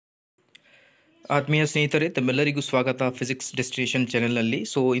ಆತ್ಮೀಯ ಸ್ನೇಹಿತರೆ, ತಮ್ಮೆಲ್ಲರಿಗೂ ಸ್ವಾಗತ ಫಿಸಿಕ್ಸ್ ಡೆಸ್ಟಿನೇಷನ್ ಚಾನೆಲ್ನಲ್ಲಿ.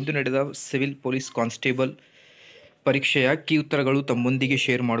 ಇಂದು ನಡೆದ ಸಿವಿಲ್ ಪೊಲೀಸ್ ಕಾನ್ಸ್ಟೇಬಲ್ ಪರೀಕ್ಷೆಯ ಕೀ ಉತ್ತರಗಳು ತಮ್ಮೊಂದಿಗೆ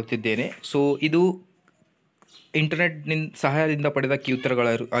ಶೇರ್ ಮಾಡುತ್ತಿದ್ದೇನೆ. ಇದು ಇಂಟರ್ನೆಟ್ನಿಂದ ಸಹಾಯದಿಂದ ಪಡೆದ ಕೀ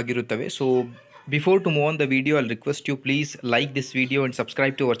ಉತ್ತರಗಳು ಆಗಿರುತ್ತವೆ. Before to move on the video, I'll request you please like this video and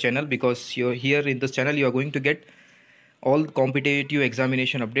subscribe to our channel, because here in this channel you are going to get all competitive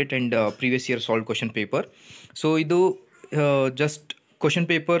examination update and previous year solved question paper. ಇದು just question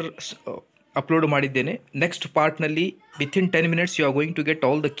paper upload ಮಾಡಿದ್ದೇನೆ. Next ಪಾರ್ಟ್ನಲ್ಲಿ within 10 minutes you are going to get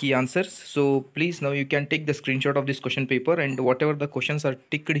all the key answers. So please, now you can take the screenshot of this question paper, and whatever the questions are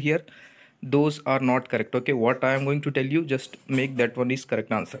ticked here, those are not correct. Okay, what I am going to tell you, just make that one is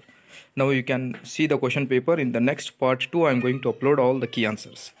correct answer. Now you can see the question paper. In the next part 2 I am going to upload all the key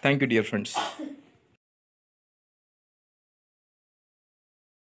answers. Thank you, dear friends.